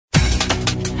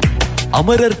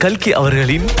அமரர் கல்கி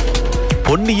அவர்களின்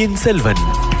பொன்னியின் செல்வன்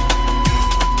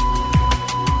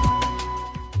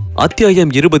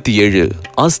அத்தியாயம் 27.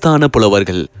 ஆஸ்தான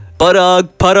புலவர்கள்.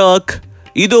 பராக் பராக்,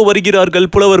 இதோ வருகிறார்கள்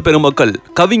புலவர் பெருமக்கள்,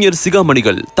 கவிஞர்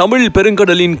சிகாமணிகள், தமிழ்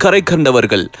பெருங்கடலின் கரை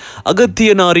கண்டவர்கள்,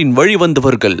 அகத்தியனாரின் வழி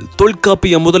வந்தவர்கள்,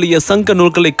 தொல்காப்பியம் முதலிய சங்க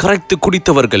நூல்களை கரைத்து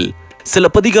குடித்தவர்கள்,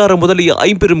 சிலப்பதிகாரம் முதலிய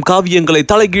ஐம்பெரும் காவியங்களை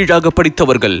தலைகீழாக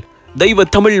படித்தவர்கள், தெய்வ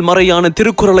தமிழ் மறையான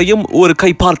திருக்குறளையும் ஒரு கை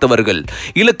பார்த்தவர்கள்,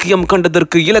 இலக்கியம்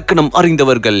கண்டதற்கு இலக்கணம்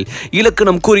அறிந்தவர்கள்,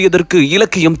 இலக்கணம் கூறியதற்கு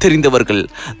இலக்கியம் தெரிந்தவர்கள்,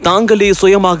 தாங்களே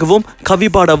சுயமாகவும் கவி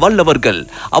பாட வல்லவர்கள்,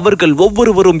 அவர்கள்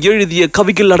ஒவ்வொருவரும் எழுதிய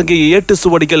கவிகள் அடங்கிய 8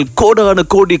 சுவடிகள் கோடான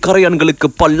கோடி கரையான்களுக்கு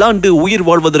பல்லாண்டு உயிர்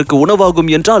வாழ்வதற்கு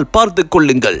உணவாகும் என்றால் பார்த்து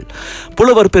கொள்ளுங்கள்.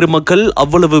 புலவர் பெருமக்கள்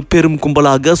அவ்வளவு பெரும்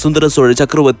கும்பலாக சுந்தர சோழ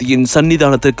சக்கரவர்த்தியின்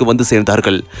சன்னிதானத்திற்கு வந்து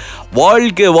சேர்ந்தார்கள்.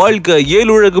 வாழ்க வாழ்க,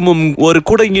 ஏழுலகமும் ஒரு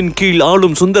குடையின் கீழ்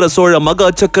ஆளும் சுந்தர சோழ மகா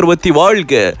சக்கரவர்த்தி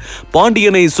வாழ்க,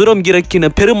 பாண்டியனை சுரம் இறக்கின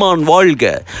பெருமான் வாழ்க,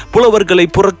 புலவர்களை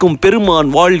புறக்கும் பெருமான்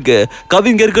வாழ்க,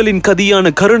 கவிஞர்களின்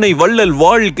கதியான கருணை வள்ளல்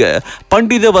வாழ்க,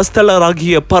 பண்டித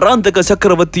வஸ்தலராகிய பராந்தக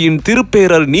சக்கரவர்த்தியின்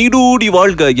திருப்பேரர் நீடூடி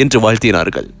வாழ்க என்று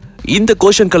வாழ்த்தினார்கள். இந்த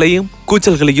கோஷங்களையும்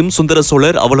கூச்சல்களையும் சுந்தர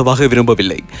சோழர் அவ்வளவாக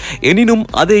விரும்பவில்லை. எனினும்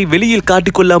அதை வெளியில்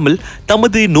காட்டிக்கொள்ளாமல்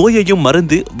தமது நோயையும்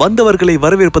மறந்து வந்தவர்களை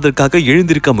வரவேற்பதற்காக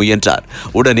எழுந்திருக்க முயன்றார்.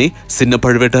 உடனே சின்ன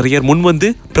பழுவேட்டரையர் முன்வந்து,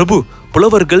 பிரபு,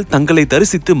 புலவர்கள் தங்களை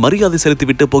தரிசித்து மரியாதை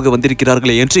செலுத்திவிட்டு போக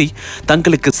வந்திருக்கிறார்களே என்று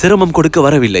தங்களுக்கு சிரமம் கொடுக்க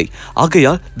வரவில்லை.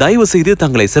 ஆகையால் தயவு செய்து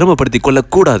தங்களை சிரமப்படுத்திக்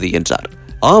கொள்ளக்கூடாது என்றார்.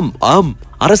 ஆம் ஆம்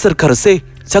அரசர்க்கரசே,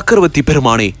 சக்கரவர்த்தி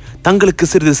பெருமானே, தங்களுக்கு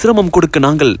சிறிது சிரமம் கொடுக்க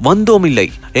நாங்கள் வந்தோமில்லை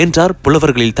என்றார்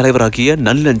புலவர்களில் தலைவராகிய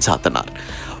நல்லன் சாத்தனார்.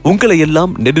 உங்களை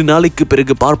எல்லாம் நெடுநாளைக்கு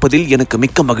பிறகு பார்ப்பதில் எனக்கு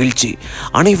மிக்க மகிழ்ச்சி.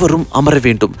 அனைவரும் அமர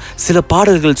வேண்டும், சில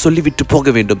பாடல்கள் சொல்லிவிட்டு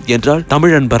போக வேண்டும் என்றார்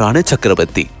தமிழன்பரான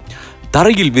சக்கரவர்த்தி.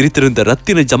 தரையில் விரித்திருந்த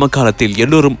ரத்தின ஜமக்காலத்தில்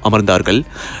எல்லோரும் அமர்ந்தார்கள்.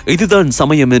 இதுதான்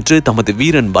சமயம் என்று தமது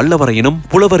வீரன் வல்லவரையனும்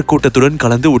புலவர் கூட்டத்துடன்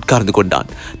கலந்து உட்கார்ந்து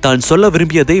கொண்டான். தான் சொல்ல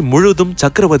விரும்பியதை முழுதும்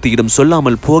சக்கரவர்த்தியிடம்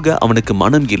சொல்லாமல் போக அவனுக்கு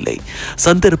மனம் இல்லை.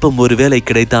 சந்தர்ப்பம் ஒரு வேளை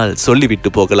கிடைத்தால்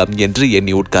சொல்லிவிட்டு போகலாம் என்று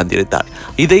எண்ணி உட்கார்ந்திருந்தார்.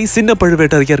 இதை சின்ன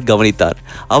பழுவேட்டரையர் கவனித்தார்.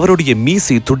 அவருடைய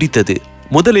மீசை துடித்தது.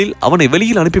 முதலில் அவனை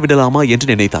வெளியில் அனுப்பிவிடலாமா என்று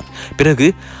நினைத்தார். பிறகு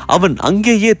அவன்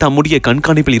அங்கேயே தம்முடைய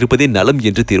கண்காணிப்பில் இருப்பதே நலம்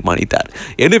என்று தீர்மானித்தார்.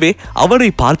 எனவே அவனை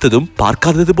பார்த்ததும்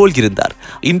பார்க்காதது போல் இருந்தார்.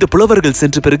 இந்த புலவர்கள்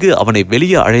சென்ற பிறகு அவனை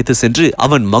வெளியே அழைத்து சென்று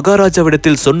அவன்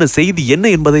மகாராஜாவிடத்தில் சொன்ன செய்தி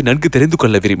என்ன என்பதை நன்கு தெரிந்து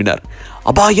கொள்ள விரும்பினார்.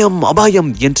 அபாயம் அபாயம்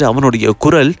என்ற அவனுடைய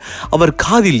குரல் அவர்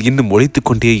காதில் இன்னும் ஒலித்துக்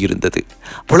கொண்டே இருந்தது.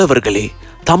 புலவர்களே,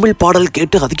 தமிழ் பாடல்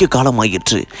கேட்டு அதிக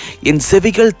காலமாயிற்று. என்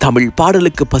செவிகள் தமிழ்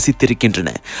பாடலுக்கு பசித்திருக்கின்றன.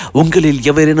 உங்களில்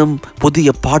எவரேனும்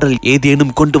புதிய பாடல்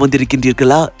ஏதேனும் கொண்டு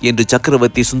வந்திருக்கின்றீர்களா என்று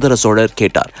சக்கரவர்த்தி சுந்தர சோழர்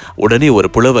கேட்டார். உடனே ஒரு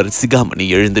புலவர் சிகாமணி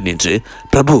எழுந்து நின்று,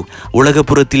 பிரபு,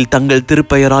 உலகபுரத்தில் தங்கள்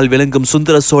திருப்பெயரால் விளங்கும்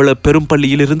சுந்தர சோழ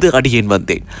பெரும்பள்ளியிலிருந்து அடியேன்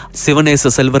வந்தேன்.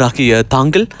 சிவநேச செல்வராகிய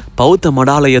தாங்கள் பௌத்த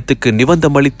மடாலயத்துக்கு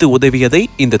நிபந்தம் அளித்து உதவியதை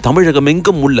இந்த தமிழகம்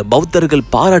எங்கும் உள்ள பௌத்தர்கள்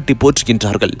பாராட்டி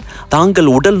போற்றுகின்றார்கள்.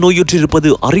 தாங்கள் உடல்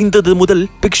நோயுற்றிருப்பது அறிந்தது முதல்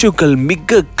பிக்ஷுக்கள்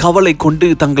மிக கவலை கொண்டு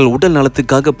தங்கள் உடல்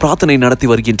நலத்துக்காக பிரார்த்தனை நடத்தி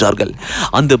வருகின்றார்கள்.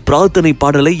 அந்த பிரார்த்தனை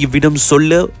பாடலை இவ்விடம்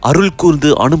சொல்ல அருள் கூர்ந்து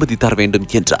அனுமதி தர வேண்டும்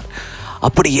என்றார்.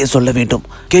 அப்படியே சொல்ல வேண்டும்,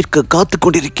 கேட்க காத்து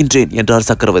கொண்டிருக்கின்றேன் என்றார்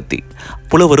சக்கரவர்த்தி.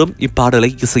 புலவரும் இப்பாடலை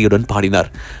இசையுடன் பாடினார்.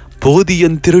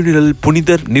 போதியன் திருநிழல்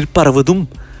புனிதர் நிற்பறவதும்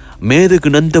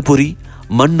மேதகு நந்தபுரி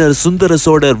மன்னர் சுந்தர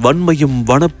சோழர் வன்மையும்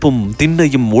வனப்பும்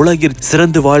திண்ணையும் உலகிற்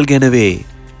சிறந்து வாழ்கெனவே.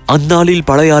 அந்நாளில்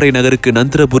பழையாறை நகருக்கு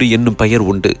நந்திரபுரி என்னும் பெயர்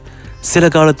உண்டு. சில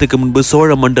காலத்துக்கு முன்பு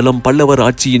சோழ மண்டலம் பல்லவர்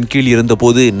ஆட்சியின் கீழ்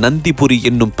இருந்தபோது நந்திபுரி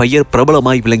என்னும் பெயர்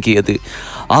பிரபலமாய் விளங்கியது.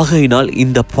 ஆகையினால்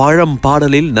இந்த பழம்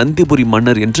பாடலில் நந்திபுரி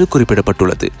மன்னர் என்று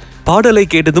குறிப்பிடப்பட்டுள்ளது. பாடலை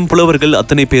கேட்டதும் புலவர்கள்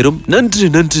அத்தனை பேரும் நன்று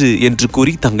நன்று என்று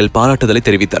கூறி தங்கள் பாராட்டுதலை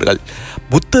தெரிவித்தார்கள்.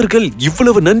 புத்தர்கள்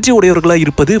இவ்வளவு நன்றி உடையவர்களாய்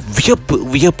இருப்பது வியப்பு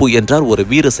வியப்பு என்றார் ஒரு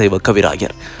வீரசைவ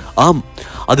கவிராயர். ஆம்,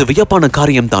 அது வியப்பான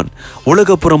காரியம்தான்.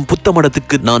 உலகப்புறம் புத்த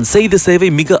மடத்துக்கு நான் செய்த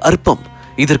சேவை மிக அற்பம்.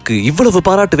 இதற்கு இவ்வளவு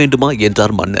பாராட்ட வேண்டுமா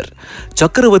என்றார் மன்னர்.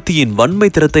 சக்கரவர்த்தியின் வன்மை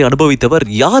திறத்தை அனுபவித்தவர்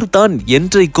யார்தான்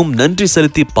என்றைக்கும் நன்றி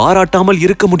செலுத்தி பாராட்டாமல்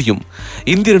இருக்க முடியும்?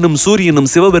 இந்திரனும்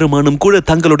சூரியனும் சிவபெருமானும் கூட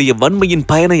தங்களுடைய வன்மையின்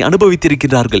பயனை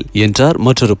அனுபவித்திருக்கிறார்கள் என்றார்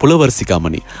மற்றொரு புலவர்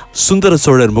சிகாமணி. சுந்தர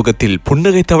சோழர் முகத்தில்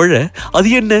புன்னகை தவழ,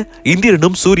 அது என்ன,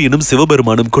 இந்திரனும் சூரியனும்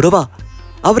சிவபெருமானும் கூடவா?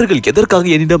 அவர்கள் எதற்காக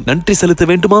என்னிடம் நன்றி செலுத்த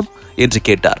வேண்டுமாம் என்று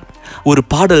கேட்டார். ஒரு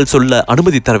பாடல் சொல்ல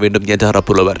அனுமதி தர வேண்டும் என்றார்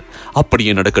அப்புலவர்.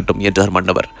 அப்படியே நடக்கட்டும் என்றார்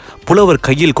மன்னவர். புலவர்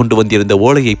கையில் கொண்டு வந்திருந்த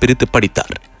ஓலையை பிரித்து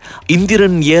படித்தார்.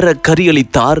 இந்திரன் ஏற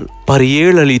கரியளித்தார்,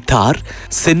 பரியேளளித்தார்,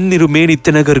 செந்நிருமேனி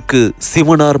தினகருக்கு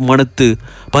சிவனார் மனத்து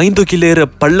பைந்துகிலேற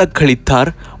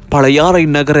பள்ளக்களித்தார், பழையாறை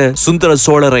நகர சுந்தர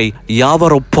சோழரை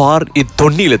யாவரொப்பார்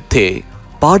இத்தொன்னிலத்தே.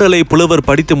 பாடலை புலவர்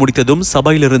படித்து முடித்ததும்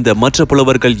சபையிலிருந்த மற்ற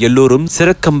புலவர்கள் எல்லோரும்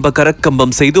சிறக்கம்ப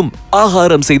கரக்கம்பம் செய்தும்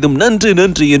ஆகாரம் செய்தும் நன்று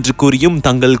நன்று என்று கூறியும்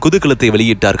தங்கள் குதூகலத்தை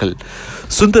வெளியிட்டார்கள்.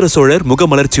 சுந்தர சோழர்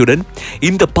முகமலர்ச்சியுடன்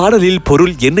இந்த பாடலில்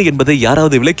பொருள் என்ன என்பதை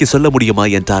யாராவது விளக்கி சொல்ல முடியுமா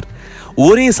என்றார்.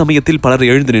 ஒரே சமயத்தில் பலர்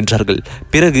எழுந்து நின்றார்கள்.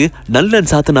 பிறகு நல்லன்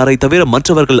சாத்தனாரை தவிர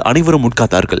மற்றவர்கள் அனைவரும்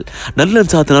உட்கார்ந்தார்கள். நல்லன்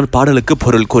சாத்தனார் பாடலுக்கு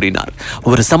பொருள் கூறினார்.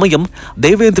 ஒரு சமயம்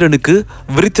தேவேந்திரனுக்கு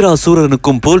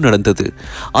விருத்திராசூரனுக்கும் போல் நடந்தது.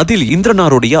 அதில்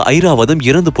இந்திரனாருடைய ஐராவதம்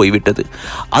இறந்து போய்விட்டது.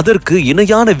 அதற்கு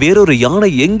இணையான வேறொரு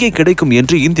யானை எங்கே கிடைக்கும்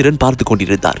என்று இந்திரன் பார்த்து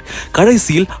கொண்டிருந்தார்.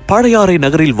 கடைசியில் பழையாறை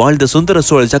நகரில் வாழ்ந்த சுந்தர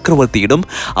சோழ சக்கரவர்த்தியிடம்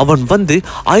அவன் வந்து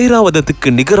ஐராவதத்துக்கு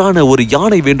நிகரான ஒரு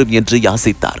யானை வேண்டும் என்று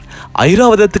யாசித்தார்.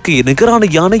 ஐராவதத்துக்கு நிகரான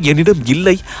யானை என்னிடம்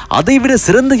இல்லை, அதைவிட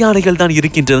சிறந்த யானைகள் தான்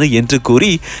இருக்கின்றன என்று கூறி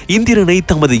இந்திரனை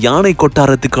தமது யானை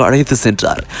கொட்டாரத்துக்கு அழைத்து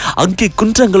சென்றார். அங்கே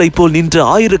குன்றங்களைப் போல் நின்ற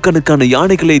ஆயிரக்கணக்கான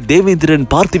யானைகளை தேவேந்திரன்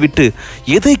பார்த்துவிட்டு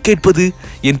எதை கேட்பது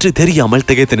என்று தெரியாமல்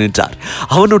திகைத்து நின்றார்.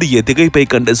 அவனுடைய திகைப்பை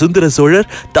கண்ட சுந்தர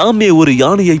சோழர் தாமே ஒரு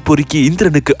யானையை பொறுக்கி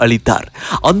இந்திரனுக்கு அளித்தார்.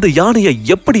 அந்த யானையை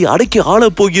எப்படி அடக்கி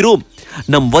ஆளப் போகிறோம்,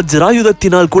 நம்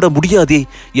வஜ்ராயுதத்தினால் கூட முடியாதே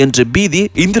என்ற பீதி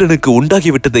இந்திரனுக்கு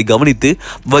உண்டாகிவிட்டதை கவனித்து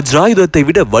வஜ்ராயுதத்தை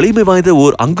விட வலிமை வாய்ந்த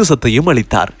ஓர் அங்குசத்தையும்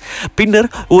அளித்தார். பின்னர்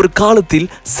ஒரு காலத்தில்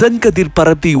செங்கதிர்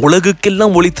பரப்பி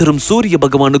உலகுக்கெல்லாம் ஒளி தரும் சூரிய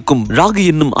பகவானுக்கும் ராகு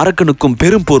என்னும் அரக்கனுக்கும்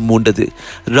பெரும் போர் மூண்டது.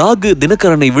 ராகு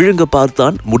தினகரனை விழுங்க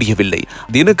பார்த்தான், முடியவில்லை.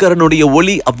 தினகரனுடைய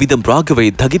ஒளி அவ்விதம் ராகுவை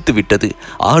தகித்து விட்டது.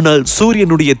 ஆனால்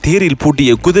சூரியனுடைய தேரில்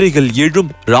பூட்டிய குதிரைகள்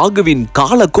எழும் ராகுவின்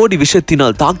கால கோடி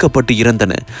விஷத்தினால் தாக்கப்பட்டு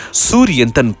இறந்தன.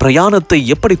 சூரியன் தன் பிரயாண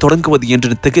எப்படி தொடங்குவது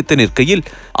என்று திகைத்து நிற்கையில்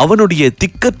அவனுடைய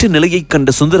திக்கற்ற நிலையை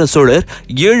கண்ட சுந்தர சோழர்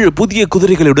 7 புதிய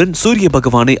குதிரைகளுடன் சூரிய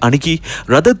பகவானை அணுகி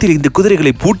ரதத்தில் இந்த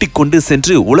குதிரைகளை பூட்டிக் கொண்டு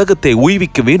சென்று உலகத்தை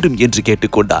உய்விக்க வேண்டும் என்று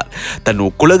கேட்டுக்கொண்டார். தன்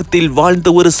குலத்தில்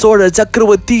வாழ்ந்த ஒரு சோழ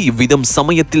சக்கரவர்த்தி இவ்விதம்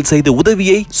சமயத்தில் செய்த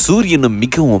உதவியை சூரியனும்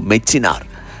மிகவும் மெச்சினார்.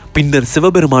 பின்னர்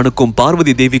சிவபெருமானுக்கும்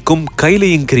பார்வதி தேவிக்கும்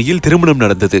கைலையங்கிரியில் திருமணம்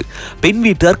நடந்தது. பெண்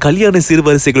வீட்டார் கல்யாண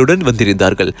சீர்வரிசைகளுடன்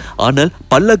வந்திருந்தார்கள். ஆனால்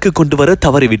பல்லக்கு கொண்டு வர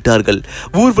தவறிவிட்டார்கள்.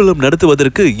 ஊர்வலம்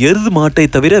நடத்துவதற்கு எருது மாட்டை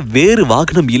தவிர வேறு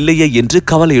வாகனம் இல்லையே என்று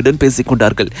கவலையுடன் பேசிக்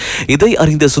கொண்டார்கள். இதை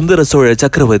அறிந்த சுந்தர சோழ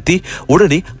சக்கரவர்த்தி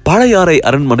உடனே பழையாறை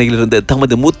அரண்மனையில் இருந்த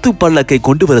தமது முத்து பல்லக்கை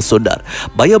கொண்டு வர சொன்னார்.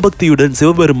 பயபக்தியுடன்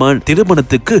சிவபெருமான்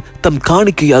திருமணத்துக்கு தம்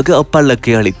காணிக்கையாக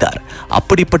அப்பல்லக்கை அளித்தார்.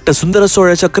 அப்படிப்பட்ட சுந்தர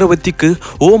சோழ சக்கரவர்த்திக்கு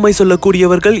ஓமை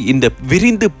சொல்லக்கூடியவர்கள் இந்த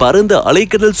விரிந்து பரந்த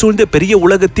அலைக்கடல் சூழ்ந்த பெரிய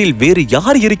உலகத்தில் வேறு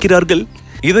யார் இருக்கிறார்கள்?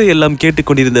 இதையெல்லாம்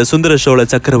கேட்டுக்கொண்டிருந்த சுந்தர சோழ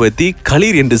சக்கரவர்த்தி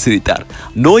களீர் என்று சிரித்தார்.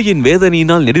 நோயின்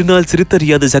வேதனையினால் நெடுநாள்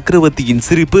சிரித்தறியாத சக்கரவர்த்தியின்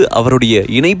சிரிப்பு அவருடைய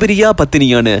இணைபிரியா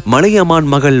பத்தினியான மலையமான்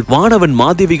மகள் வானவன்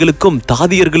மாதேவிகளுக்கும்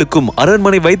தாதியர்களுக்கும்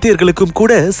அரண்மனை வைத்தியர்களுக்கும்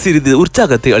கூட சிறிது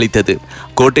உற்சாகத்தை அளித்தது.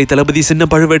 கோட்டை தளபதி சின்ன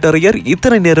பழுவேட்டரையர்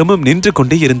இத்தனை நேரமும் நின்று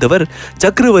கொண்டே இருந்தவர்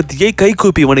சக்கரவர்த்தியை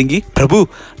கைகூப்பி வணங்கி, பிரபு,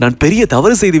 நான் பெரிய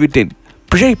தவறு செய்துவிட்டேன்,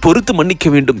 பிழை பொறுத்து மன்னிக்க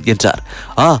வேண்டும் என்றார்.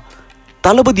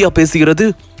 தளபதியா பேசுகிறது?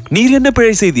 நீர் என்ன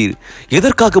பிழை செய்தீர்?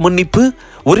 எதற்காக மன்னிப்பு?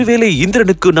 ஒருவேளை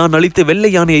இந்திரனுக்கு நான் அளித்த வெள்ளை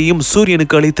யானையையும்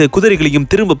சூரியனுக்கு அளித்த குதிரைகளையும்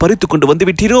திரும்ப பறித்து கொண்டு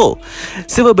வந்துவிட்டீரோ?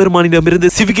 சிவபெருமானிடமிருந்து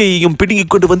சிவிகையையும்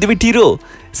பிடுங்கிக் கொண்டு வந்துவிட்டீரோ?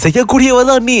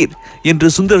 செய்யக்கூடியவதான் நீர் என்று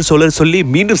சுந்தர சோழர் சொல்லி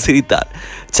மீண்டும் சிரித்தார்.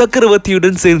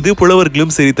 சக்கரவர்த்தியுடன் சேர்ந்து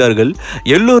புலவர்களும் சிரித்தார்கள்.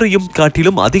 எல்லோரையும்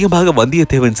காட்டிலும் அதிகமாக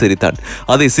வந்தியத்தேவன் சிரித்தான்.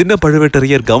 அதை சின்ன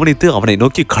பழுவேட்டரையர் கவனித்து அவனை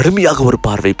நோக்கி கடுமையாக ஒரு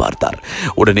பார்வை பார்த்தார்.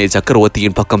 உடனே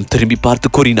சக்கரவர்த்தியின் பக்கம் திரும்பி பார்த்து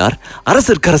கூறினார்,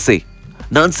 அரசர்க்கரசே,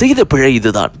 நான் செய்த பிழை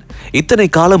இதுதான். இத்தனை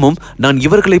காலமும் நான்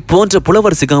இவர்களை போன்ற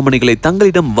புலவர் சிகாமணிகளை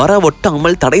தங்களிடம் வர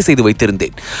ஒட்டாமல் தடை செய்து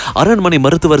வைத்திருந்தேன். அரண்மனை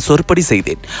மருத்துவர் சொற்படி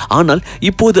செய்தேன். ஆனால்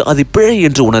இப்போது அது பிழை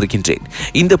என்று உணர்கின்றேன்.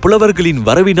 இந்த புலவர்களின்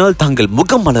வரவினால் தாங்கள்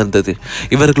முகம் மலர்ந்தது.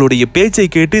 இவர்களுடைய பேச்சை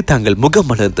கேட்டு தாங்கள் முகம்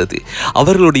மலர்ந்தது.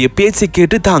 அவர்களுடைய பேச்சை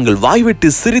கேட்டு தாங்கள்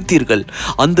வாய்விட்டு சிரித்தீர்கள்.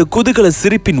 அந்த குதூகல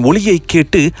சிரிப்பின் ஒளியை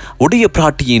கேட்டு உடைய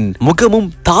பிராட்டியின் முகமும்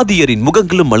தாதியரின்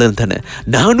முகங்களும் மலர்ந்தன.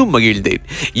 நானும் மகிழ்ந்தேன்.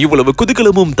 இவ்வளவு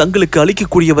குதூகலமும் தங்களுக்கு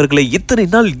அளிக்கக்கூடியவர்களை இத்தனை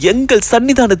நாள் எங்கள்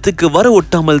சன்னிதானத்துக்கு வர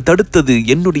ஒட்டாமல் தடுத்தது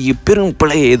என்னுடைய பெரும்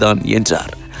பிழையேதான்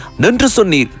என்றார். நன்று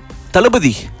சொன்னீர்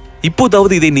தளபதி.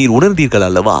 இப்போதாவது இதை நீர் உணர்ந்தீர்கள்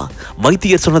அல்லவா?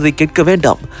 வைத்தியர் சொன்னதை கேட்க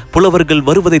வேண்டாம், புலவர்கள்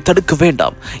வருவதை தடுக்க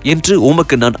வேண்டாம் என்று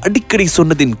உமக்கு நான் அடிக்கடி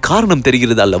சொன்னதின் காரணம்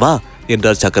தெரிகிறது அல்லவா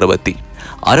என்றார் சக்கரவர்த்தி.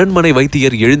 அரண்மனை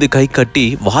வைத்தியர் எழுந்து கை கட்டி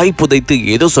வாய் புதைத்து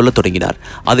ஏதோ சொல்ல தொடங்கினார்.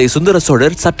 அதை சுந்தர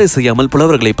சோழர் சட்டை செய்யாமல்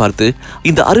புலவர்களை பார்த்து,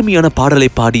 இந்த அருமையான பாடலை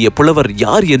பாடிய புலவர்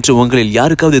யார் என்று உங்களில்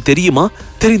யாருக்காவது தெரியுமா?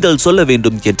 தெரிந்தால் சொல்ல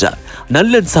வேண்டும் என்றார்.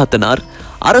 நல்லன் சாத்தனார்,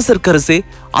 அரசர்க்கரசே,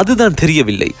 அதுதான்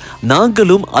தெரியவில்லை.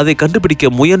 நாங்களும் அதை கண்டுபிடிக்க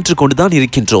முயன்று கொண்டுதான்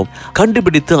இருக்கின்றோம்.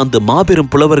 கண்டுபிடித்து அந்த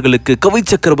மாபெரும் புலவர்களுக்கு கவி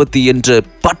சக்கரவர்த்தி என்ற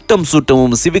பட்டம்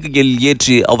சூட்டவும் சிவிகையில்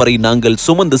ஏற்றி அவரை நாங்கள்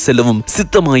சுமந்து செல்லவும்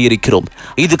சித்தமாயிருக்கிறோம்.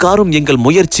 இதுகாரும் எங்கள்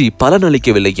முயற்சி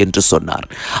பலனளிக்கவில்லை என்று சொன்னார்.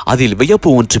 அதில் வியப்பு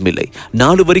ஒன்றுமில்லை.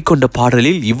 4 வரி கொண்ட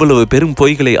பாடலில் இவ்வளவு பெரும்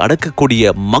பொய்களை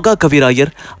அடக்கக்கூடிய மகா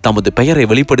கவிராயர் தமது பெயரை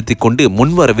வெளிப்படுத்திக் கொண்டு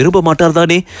முன்வர விரும்ப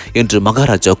மாட்டார்தானே என்று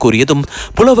மகாராஜா கூறியதும்,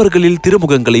 புலவர்களில்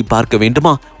திருமுகங்களை பார்க்க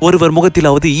வேண்டுமா? ஒருவர்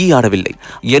முகத்திலாவது ஈ ஆடவில்லை.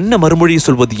 என்ன மறுமொழி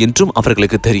சொல்வது என்றும்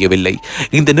அவர்களுக்கு தெரியவில்லை.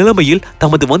 இந்த நிலைமையில்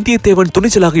தமது வந்தியத்தேவன்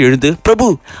துணிச்சலாக எழுந்து, பிரபு,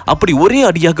 அப்படி ஒரே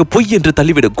அடியாக பொய் என்று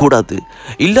தள்ளிவிடக் கூடாது.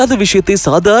 இல்லாத விஷயத்தை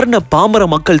சாதாரண பாமர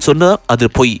மக்கள் சொன்னால் அது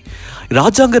பொய்.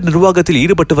 ராஜாங்க நிர்வாகத்தில்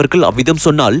ஈடுபட்டவர்கள் அவ்விதம்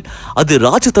சொன்னால் அது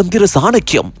ராஜதந்திர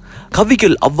சாணக்கியம்.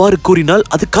 கவிகள் அவ்வாறு கூறினால்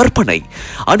அது கற்பனை,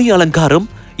 அணி அலங்காரம்,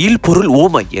 இல் பொருள்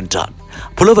ஓமை என்றான்.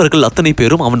 புலவர்கள் அத்தனை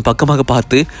பேரும் அவன் பக்கமாக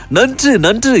பார்த்து நன்று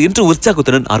நன்று என்று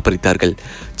உற்சாகத்துடன் ஆர்ப்பரித்தார்கள்.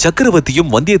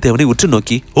 சக்கரவர்த்தியும் வந்தியத்தேவனை உற்று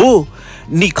நோக்கி, ஓ,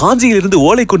 நீ காஞ்சியிலிருந்து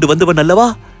ஓலை கொண்டு வந்தவன் அல்லவா?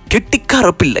 கெட்டிக்கார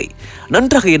பிள்ளை,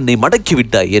 நன்றாக என்னை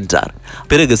மடக்கிவிட்டாய் என்றார்.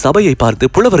 பிறகு சபையை பார்த்து,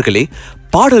 புலவர்களே,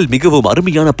 பாடல் மிகவும்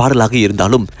அருமையான பாடலாக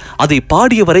இருந்தாலும் அதை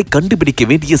பாடியவரை கண்டுபிடிக்க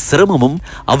வேண்டிய சிரமமும்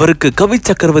அவருக்கு கவி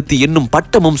சக்கரவர்த்தி என்னும்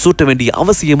பட்டமும் சூட்ட வேண்டிய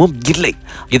அவசியமும் இல்லை.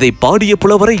 இதை பாடிய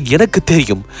புலவரை எனக்கு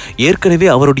தெரியும். ஏற்கனவே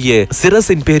அவருடைய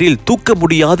சிரசின் பேரில் தூக்க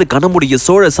முடியாத கனமுடைய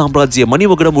சோழ சாம்ராஜ்ய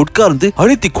மணிமகுடம் உட்கார்ந்து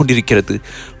அழுத்திக் கொண்டிருக்கிறது.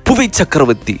 புவி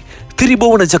சக்கரவர்த்தி,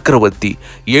 திரிபுவன சக்கரவர்த்தி,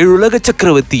 ஏழுலக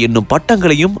சக்கரவர்த்தி என்னும்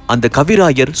பட்டங்களையும் அந்த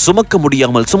கவிராயர் சுமக்க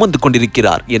முடியாமல் சுமந்து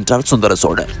கொண்டிருக்கிறார் என்றார் சுந்தர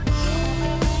சோழர்.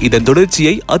 இதன்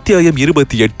தொடர்ச்சியை அத்தியாயம்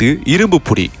 28 இரும்பு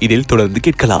புடி இதில் தொடர்ந்து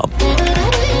கேட்கலாம்.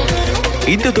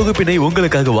 இந்த தொகுப்பினை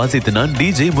உங்களுக்காக வாசித்து நான்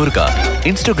DJ முருகா.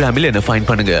 இன்ஸ்டாகிராமில் என்ன ஃபைண்ட்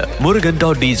பண்ணுங்க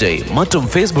murugan.dj மற்றும்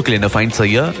Facebookல் என்ன ஃபைண்ட்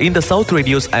செய்ய இந்த சவுத்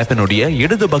ரேடியோஸ் ஆப்பினுடைய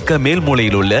இடது பக்க மேல்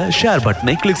மூலையில் உள்ள ஷேர்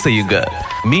பட்டனை கிளிக் செய்யுங்க.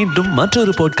 மீண்டும்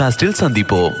மற்றொரு பாட்காஸ்டில்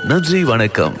சந்திப்போம். நன்றி,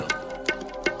 வணக்கம்.